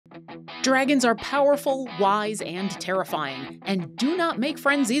Dragons are powerful, wise, and terrifying, and do not make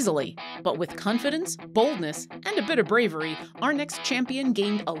friends easily. But with confidence, boldness, and a bit of bravery, our next champion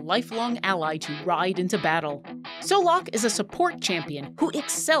gained a lifelong ally to ride into battle. Solaak is a support champion who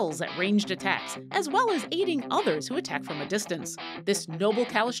excels at ranged attacks, as well as aiding others who attack from a distance. This noble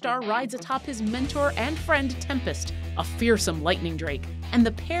Kalishtar rides atop his mentor and friend Tempest, a fearsome lightning drake, and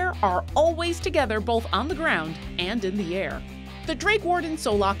the pair are always together both on the ground and in the air. The Drake Warden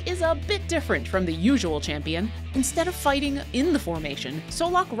Solaak is a bit different from the usual champion. Instead of fighting in the formation,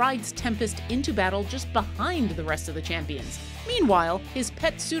 Solaak rides Tempest into battle just behind the rest of the champions. Meanwhile, his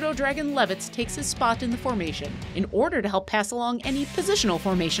pet pseudo-dragon Levitz takes his spot in the formation in order to help pass along any positional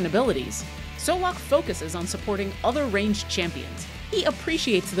formation abilities. Solaak focuses on supporting other ranged champions. He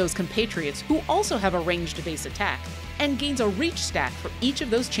appreciates those compatriots who also have a ranged base attack, and gains a reach stack for each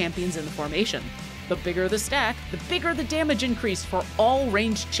of those champions in the formation. The bigger the stack, the bigger the damage increase for all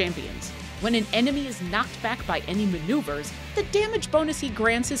ranged champions. When an enemy is knocked back by any maneuvers, the damage bonus he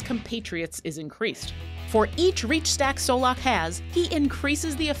grants his compatriots is increased. For each reach stack Solaak has, he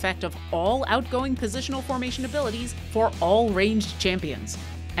increases the effect of all outgoing positional formation abilities for all ranged champions.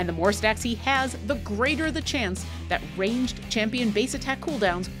 And the more stacks he has, the greater the chance that ranged champion base attack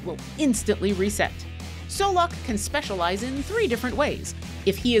cooldowns will instantly reset. Solaak can specialize in 3 different ways.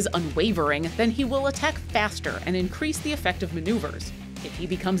 If he is unwavering, then he will attack faster and increase the effect of maneuvers. If he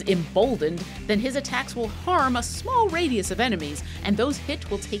becomes emboldened, then his attacks will harm a small radius of enemies, and those hit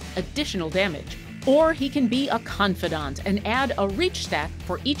will take additional damage. Or he can be a confidant and add a reach stack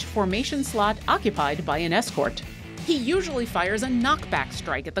for each formation slot occupied by an escort. He usually fires a knockback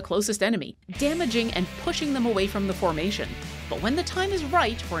strike at the closest enemy, damaging and pushing them away from the formation. But when the time is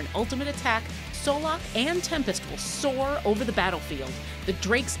right for an ultimate attack, Solaak and Tempest will soar over the battlefield. The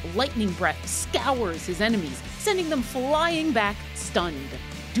Drake's lightning breath scours his enemies, sending them flying back, stunned.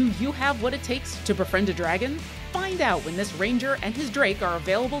 Do you have what it takes to befriend a dragon? Find out when this ranger and his Drake are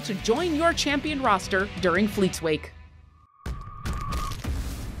available to join your champion roster during Fleet's Wake.